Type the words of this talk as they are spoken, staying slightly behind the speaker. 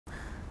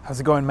How's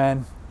it going,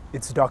 man?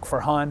 It's Doc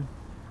Farhan.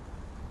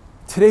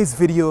 Today's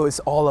video is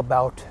all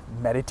about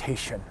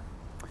meditation.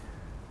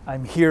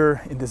 I'm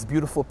here in this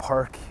beautiful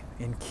park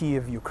in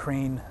Kiev,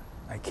 Ukraine.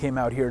 I came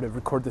out here to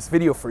record this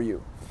video for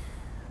you.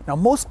 Now,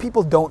 most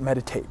people don't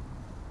meditate.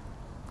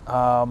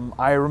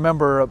 I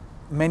remember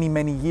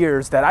many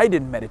years that I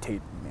didn't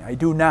meditate. I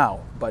do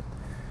now, but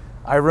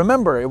I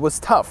remember it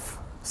was tough,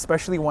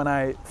 especially when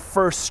I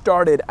first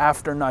started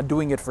after not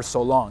doing it for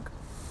so long.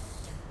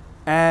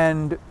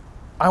 And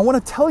I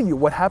want to tell you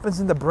what happens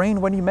in the brain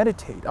when you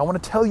meditate. I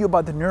want to tell you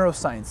about the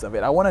neuroscience of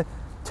it. I want to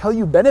tell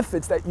you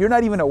benefits that you're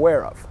not even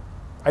aware of.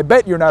 I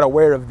bet you're not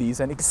aware of these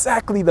and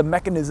exactly the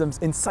mechanisms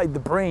inside the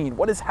brain.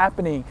 What is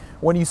happening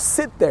when you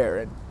sit there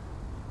and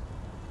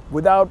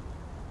without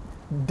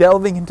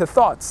delving into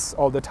thoughts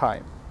all the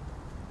time.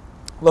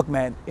 Look,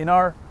 man, in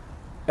our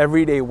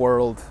everyday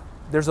world,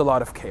 there's a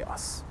lot of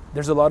chaos.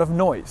 There's a lot of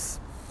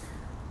noise.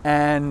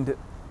 And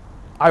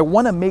I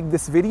want to make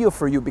this video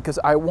for you because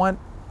I want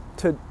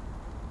to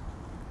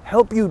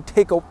help you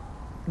take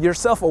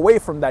yourself away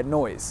from that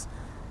noise.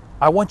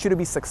 I want you to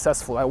be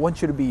successful. I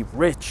want you to be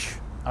rich.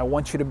 I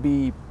want you to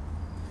be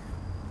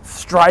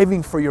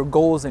striving for your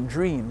goals and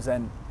dreams.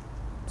 And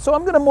so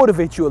I'm going to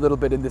motivate you a little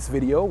bit in this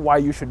video, why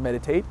you should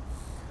meditate.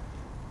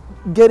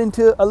 Get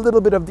into a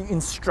little bit of the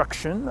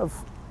instruction of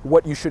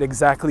what you should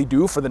exactly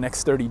do for the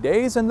next 30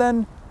 days. And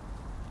then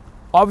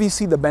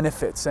obviously the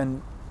benefits,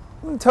 and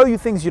I'm going to tell you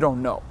things you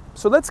don't know.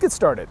 So let's get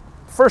started.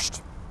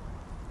 First,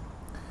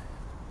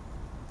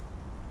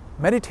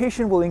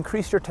 meditation will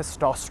increase your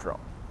testosterone.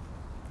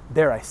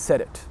 There, I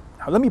said it.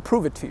 Now let me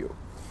prove it to you.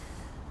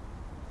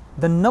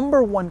 The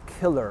number one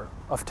killer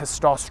of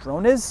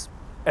testosterone is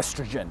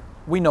estrogen.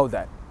 We know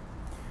that.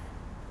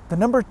 The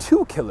number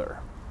two killer,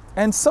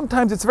 and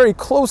sometimes it's very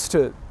close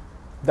to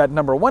that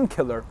number one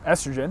killer,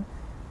 estrogen,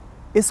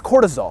 is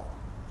cortisol.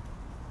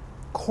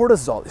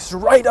 Cortisol is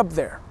right up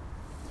there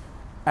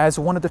as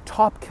one of the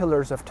top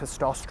killers of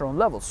testosterone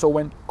levels. So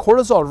when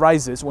cortisol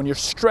rises, when your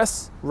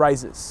stress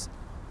rises,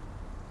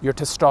 your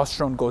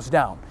testosterone goes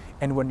down.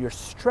 And when your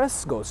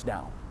stress goes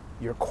down,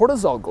 your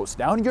cortisol goes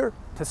down, your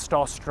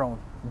testosterone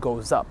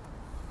goes up.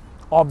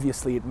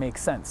 Obviously, it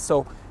makes sense.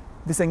 So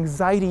this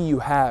anxiety you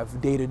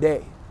have day to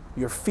day,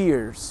 your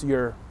fears,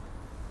 your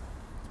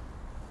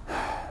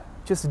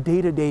just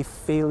day-to-day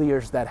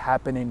failures that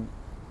happen, and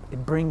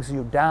it brings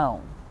you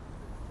down.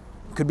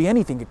 It could be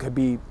anything. It could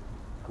be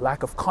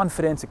lack of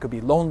confidence. It could be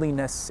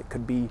loneliness. It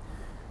could be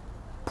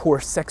poor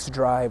sex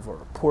drive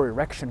or poor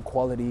erection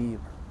quality.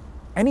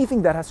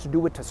 Anything that has to do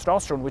with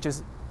testosterone, which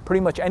is pretty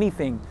much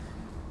anything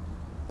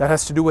that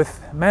has to do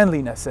with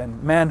manliness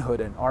and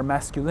manhood and our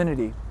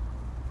masculinity.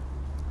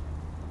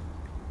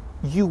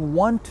 You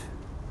want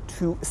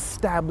to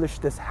establish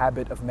this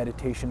habit of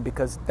meditation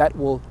because that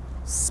will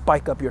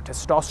spike up your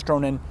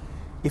testosterone. And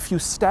if you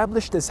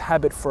establish this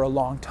habit for a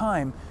long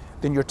time,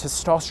 then your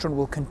testosterone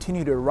will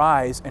continue to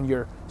rise and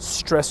your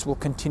stress will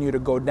continue to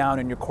go down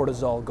and your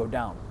cortisol go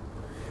down.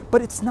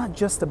 But it's not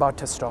just about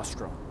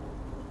testosterone.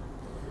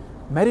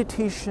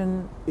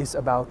 Meditation is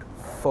about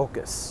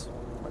focus.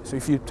 So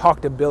if you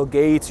talk to Bill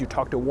Gates, you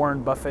talk to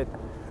Warren Buffett,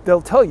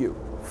 they'll tell you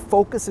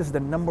focus is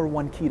the number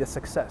one key to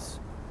success.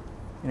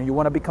 You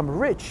want to become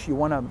rich, you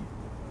want to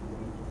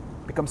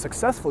become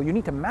successful, you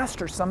need to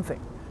master something.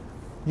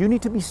 You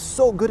need to be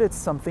so good at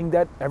something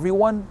that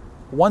everyone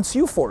wants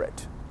you for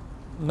it.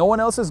 No one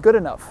else is good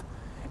enough.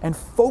 And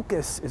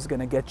focus is going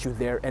to get you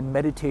there, and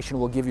meditation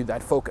will give you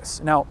that focus.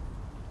 Now,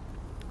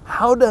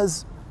 how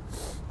does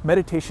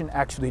meditation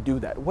actually do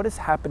that? What is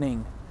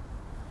happening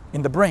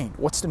in the brain?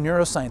 What's the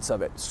neuroscience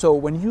of it? So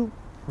when you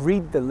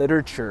read the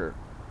literature,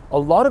 a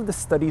lot of the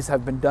studies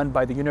have been done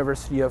by the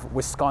University of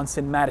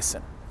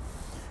Wisconsin-Madison.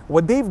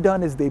 What they've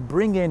done is they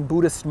bring in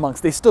Buddhist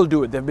monks. They still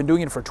do it. They've been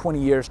doing it for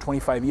 20 years,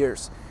 25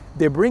 years.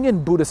 They bring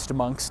in Buddhist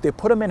monks. They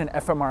put them in an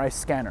fMRI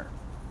scanner.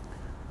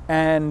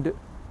 And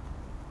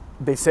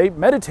they say,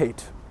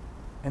 meditate.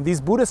 And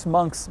these Buddhist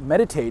monks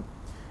meditate.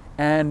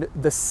 And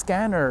the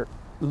scanner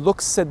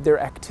looks at their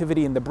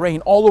activity in the brain,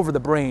 all over the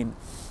brain,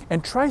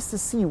 and tries to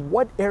see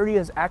what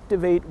areas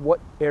activate, what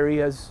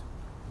areas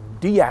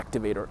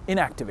deactivate or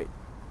inactivate.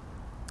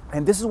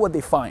 And this is what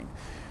they find.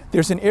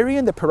 There's an area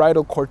in the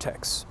parietal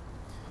cortex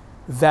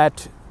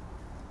that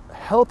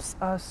helps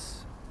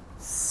us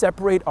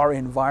separate our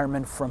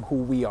environment from who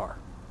we are.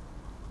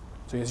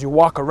 So as you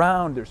walk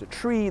around, there's a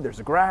tree, there's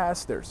a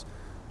grass, there's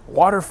a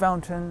water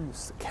fountain,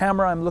 there's a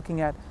camera I'm looking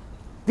at.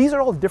 These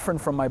are all different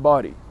from my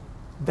body.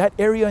 That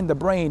area in the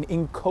brain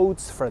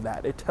encodes for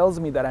that. It tells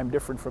me that I'm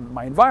different from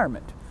my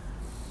environment.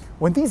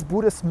 When these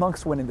Buddhist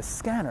monks went in the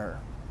scanner,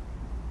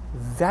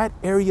 that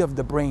area of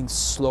the brain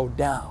slowed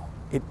down.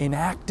 It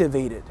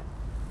inactivated.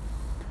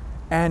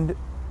 And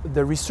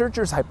the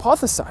researchers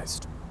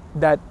hypothesized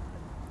that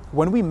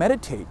when we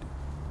meditate,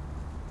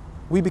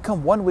 we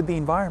become one with the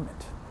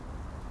environment.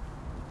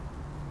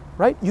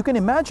 Right? You can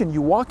imagine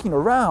you walking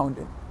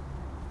around,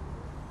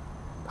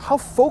 how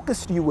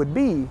focused you would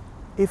be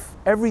if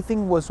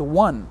everything was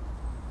one.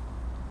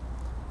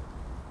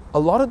 a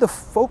lot of the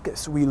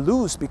focus we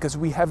lose because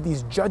we have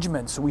these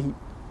judgments. We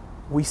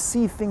we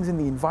see things in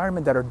the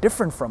environment that are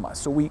different from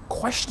us. So we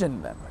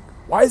question them. Like,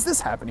 why is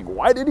this happening?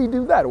 Why did he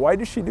do that? Why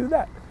did she do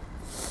that?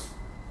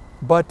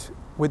 But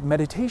with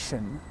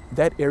meditation,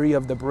 that area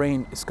of the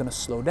brain is going to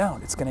slow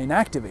down. It's going to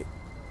inactivate.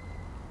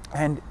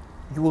 And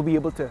you will be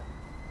able to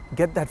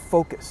get that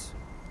focus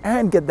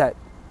and get that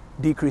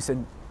decrease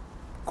in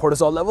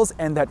cortisol levels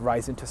and that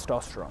rise in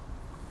testosterone.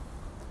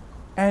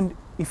 And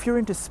if you're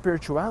into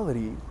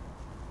spirituality,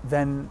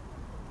 then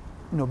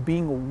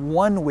being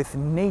one with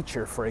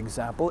nature, for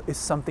example, is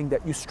something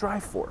that you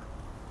strive for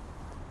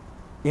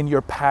in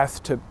your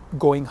path to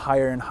going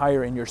higher and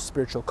higher in your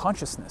spiritual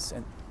consciousness.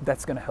 And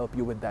that's going to help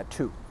you with that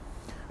too.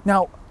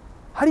 Now,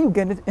 how do you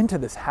get into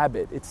this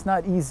habit? It's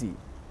not easy.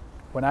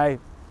 When I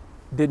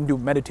didn't do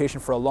meditation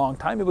for a long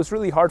time, it was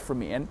really hard for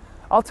me. And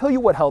I'll tell you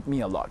what helped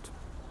me a lot.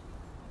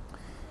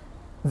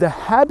 The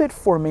habit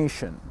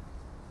formation,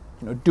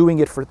 doing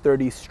it for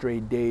 30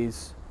 straight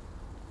days,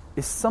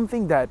 is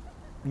something that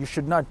you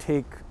should not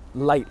take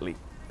lightly.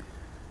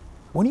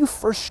 When you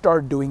first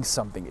start doing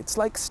something, it's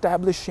like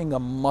establishing a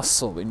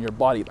muscle in your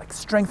body, like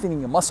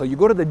strengthening a muscle. You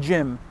go to the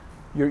gym,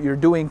 you're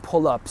doing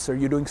pull-ups or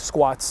you're doing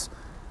squats,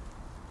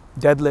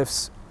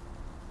 deadlifts.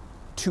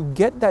 To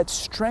get that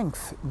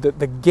strength,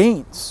 the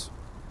gains,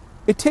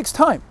 it takes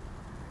time.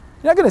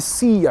 You're not going to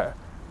see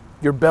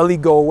your belly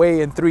go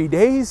away in 3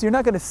 days. You're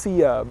not going to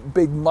see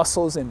big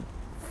muscles in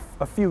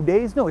a few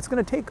days. No, it's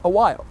going to take a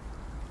while.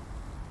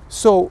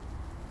 So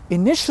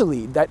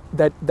initially, that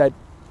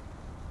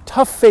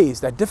tough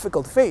phase, that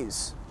difficult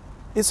phase,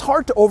 is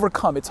hard to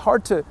overcome.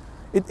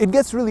 It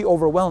gets really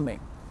overwhelming.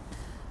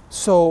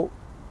 So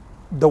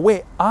the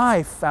way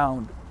I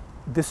found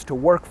this to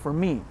work for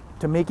me,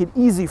 to make it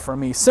easy for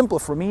me, simple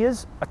for me,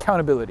 is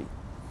accountability.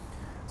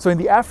 So in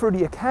the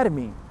Ph.D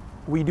Academy,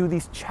 we do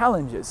these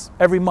challenges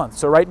every month.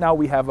 So right now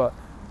we have a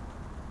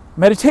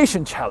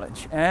meditation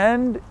challenge,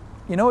 and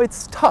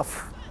it's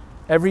tough.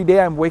 Every day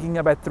I'm waking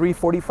up at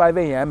 3:45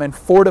 a.m. and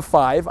 4 to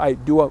 5 I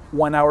do a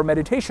 1-hour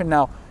meditation.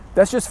 Now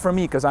that's just for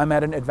me because I'm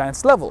at an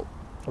advanced level.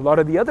 A lot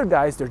of the other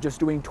guys, they're just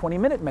doing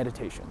 20-minute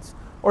meditations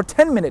or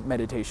 10-minute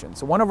meditations.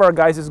 So one of our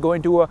guys is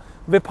going to a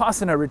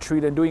Vipassana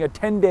retreat and doing a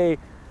 10-day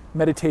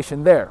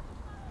meditation there.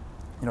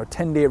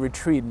 10-day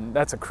retreat, and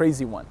that's a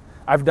crazy one.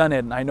 I've done it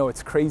and I know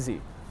it's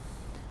crazy.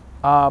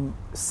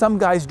 Some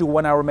guys do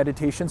 1-hour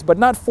meditations, but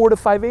not 4 to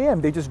 5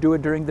 a.m. They just do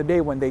it during the day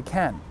when they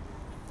can.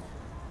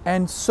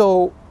 And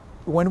so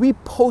when we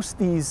post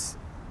these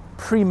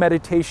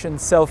pre-meditation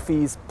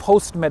selfies,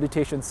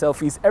 post-meditation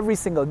selfies every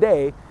single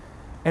day,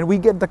 and we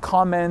get the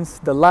comments,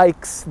 the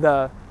likes,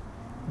 the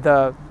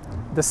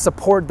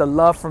support, the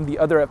love from the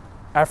other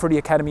Ph.D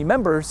Academy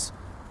members,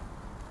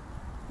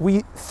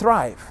 we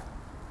thrive.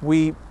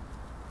 We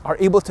are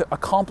able to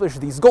accomplish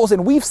these goals.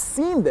 And we've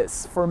seen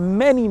this for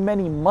many,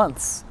 many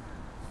months,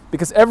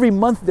 because every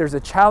month there's a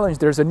challenge,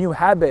 there's a new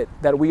habit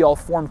that we all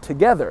form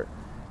together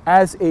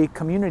as a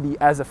community,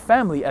 as a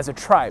family, as a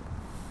tribe.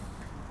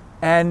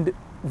 And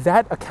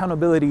that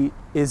accountability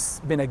has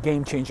been a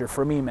game changer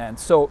for me, man.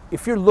 So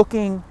if you're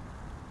looking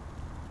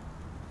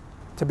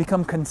to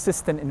become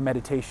consistent in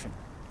meditation,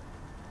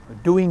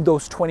 doing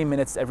those 20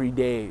 minutes every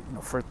day,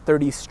 for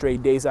 30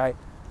 straight days, I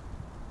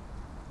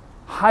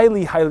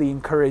highly, highly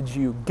encourage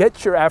you,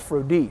 get your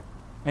Ph.D.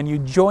 and you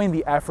join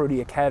the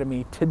Ph.D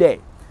Academy today.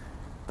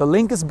 The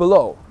link is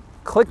below.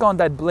 Click on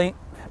that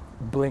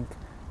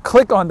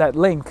click on that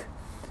link,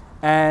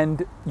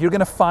 and you're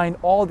gonna find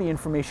all the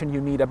information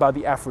you need about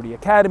the Ph.D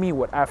Academy,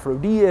 what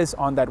Ph.D is,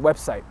 on that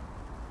website.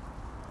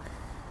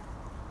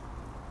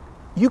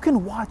 You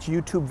can watch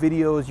YouTube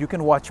videos, you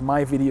can watch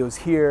my videos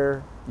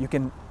here, you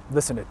can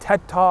listen to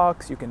TED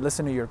Talks, you can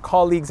listen to your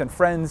colleagues and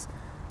friends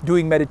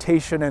doing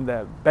meditation and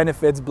the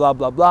benefits, blah,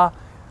 blah, blah.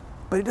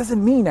 But it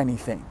doesn't mean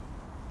anything.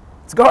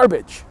 It's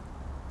garbage.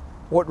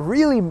 What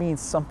really means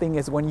something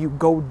is when you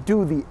go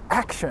do the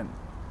action.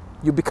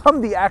 You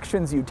become the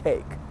actions you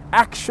take.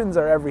 Actions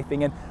are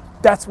everything, and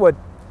that's what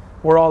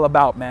we're all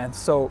about, man.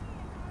 So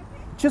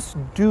just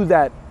do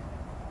that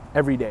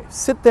every day.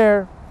 Sit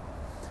there,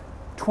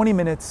 20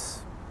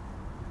 minutes.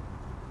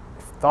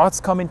 If thoughts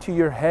come into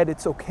your head,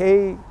 it's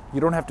okay. You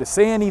don't have to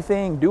say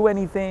anything, do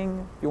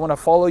anything. If you want to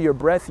follow your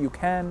breath, you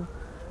can.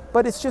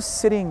 But it's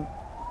just sitting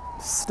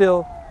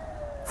still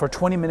for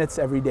 20 minutes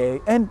every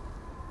day. And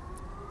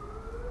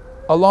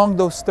along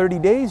those 30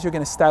 days, you're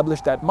going to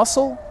establish that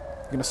muscle.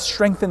 You're going to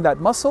strengthen that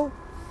muscle.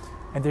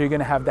 And then you're going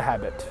to have the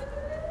habit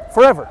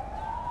forever.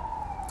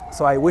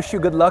 So I wish you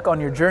good luck on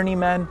your journey,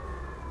 man,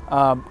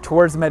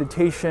 towards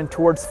meditation,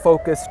 towards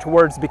focus,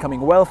 towards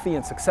becoming wealthy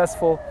and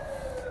successful,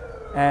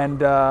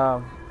 and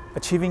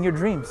achieving your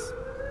dreams.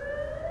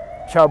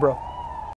 Ciao, bro.